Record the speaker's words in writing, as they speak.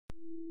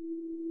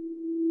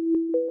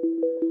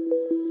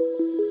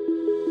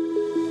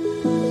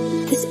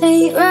just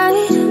ain't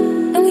right,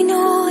 and we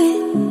know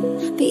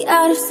it. Be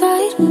out of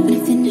sight when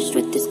I'm finished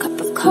with this cup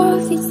of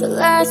coffee. It's the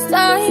last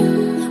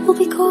time we'll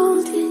be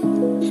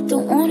golden.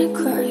 Don't wanna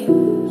cry,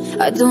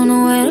 I don't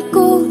know where to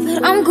go,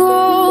 but I'm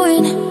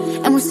going.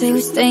 And we'll say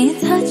we'll stay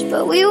in touch,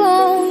 but we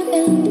won't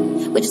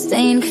end. We're just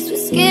staying cause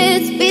we're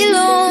scared to be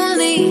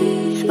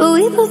lonely, but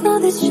we both know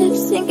this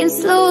ship's sinking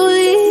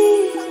slowly.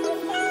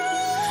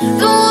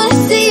 Don't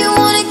wanna see you,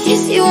 wanna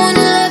kiss you,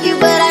 wanna love you,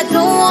 but I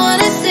don't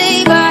wanna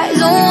say bye,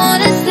 don't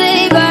wanna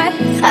say bye.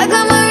 I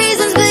got my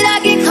reasons, but I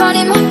get caught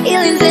in my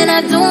feelings, and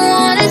I don't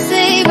wanna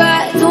say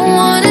bye, don't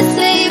wanna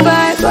say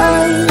bye,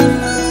 bye.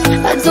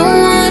 I don't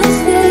wanna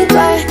say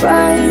bye,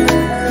 bye.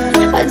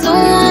 I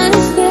don't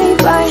wanna say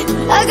bye.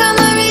 I got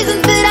my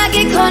reasons, but I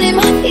get caught in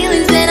my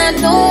feelings, and I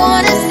don't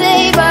wanna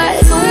say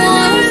bye, don't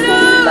wanna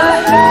say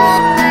bye.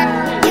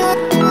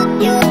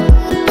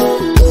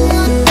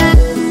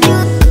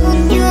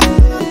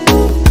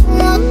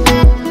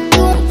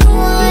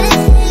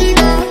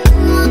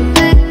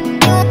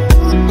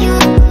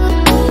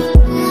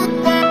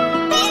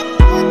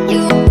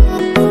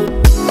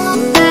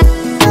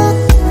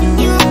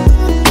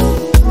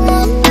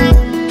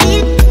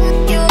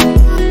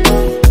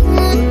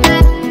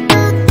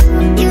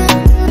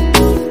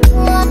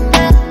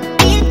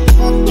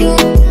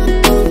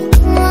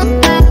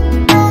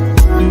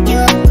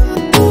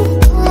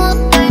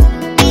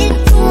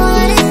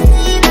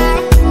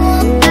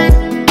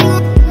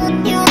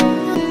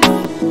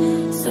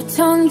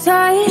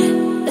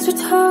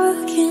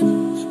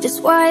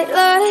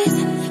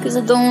 Cause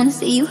I don't wanna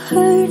see you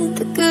hurt at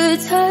the good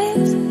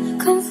times.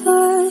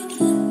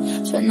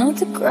 Comforting, try not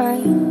to cry.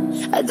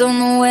 I don't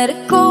know where to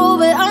go,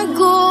 but I'm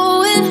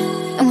going.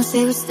 And we'll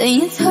say we'll stay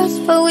in touch,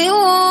 but we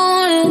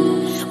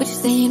won't. We're just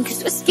staying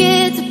cause we're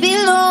scared to be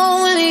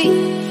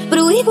lonely, but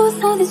we both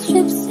know this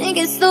ship's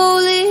sinking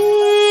slowly.